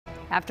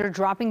After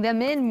dropping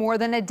them in more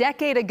than a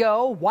decade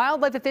ago,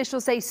 wildlife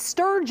officials say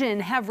sturgeon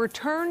have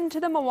returned to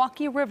the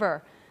Milwaukee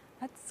River.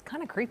 That's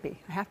kind of creepy,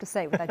 I have to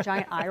say, with that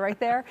giant eye right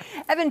there.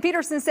 Evan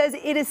Peterson says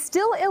it is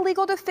still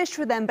illegal to fish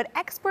for them, but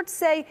experts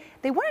say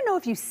they want to know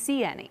if you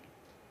see any.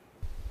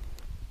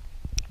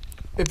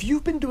 If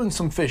you've been doing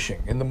some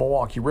fishing in the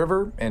Milwaukee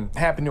River and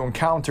happen to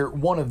encounter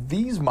one of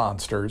these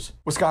monsters,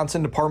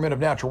 Wisconsin Department of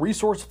Natural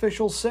Resource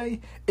officials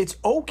say it's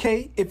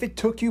okay if it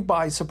took you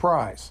by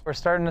surprise. We're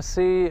starting to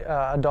see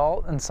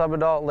adult and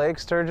subadult lake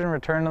sturgeon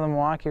return to the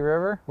Milwaukee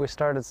River. We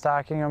started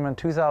stocking them in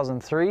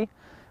 2003.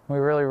 We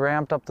really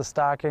ramped up the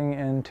stocking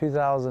in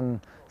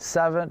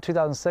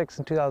 2006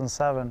 and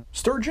 2007.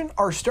 Sturgeon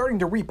are starting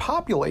to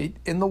repopulate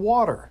in the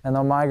water. And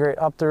they'll migrate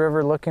up the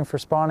river looking for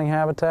spawning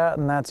habitat,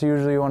 and that's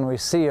usually when we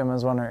see them,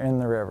 is when they're in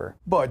the river.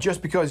 But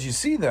just because you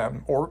see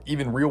them, or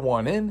even reel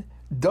one in,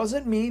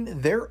 doesn't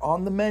mean they're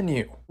on the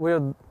menu. We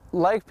would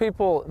like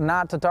people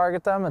not to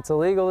target them. It's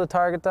illegal to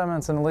target them, and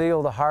it's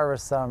illegal to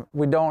harvest them.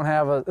 We don't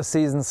have a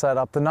season set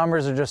up. The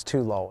numbers are just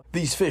too low.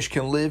 These fish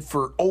can live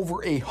for over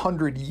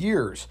 100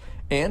 years.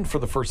 And for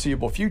the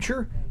foreseeable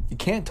future, you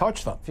can't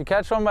touch them. If you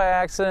catch one by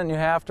accident, you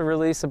have to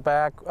release it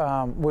back.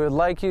 We would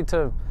like you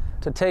to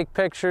take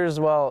pictures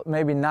while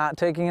maybe not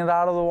taking it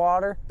out of the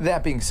water.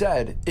 That being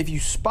said, if you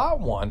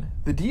spot one,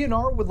 the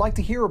DNR would like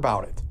to hear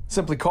about it.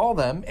 Simply call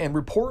them and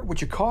report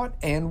what you caught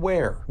and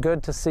where.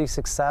 Good to see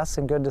success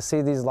and good to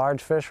see these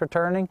large fish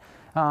returning.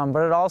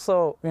 But it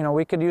also,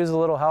 we could use a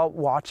little help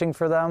watching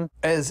for them.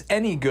 As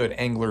any good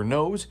angler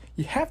knows,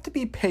 you have to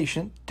be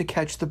patient to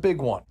catch the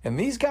big one. And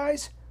these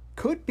guys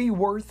could be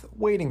worth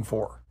waiting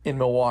for. In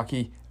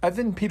Milwaukee,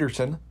 Evan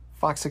Peterson,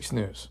 FOX 6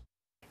 News.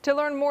 To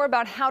learn more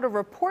about how to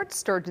report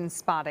sturgeon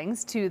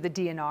spottings to the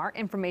DNR,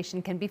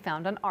 information can be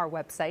found on our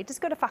website.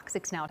 Just go to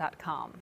fox6now.com.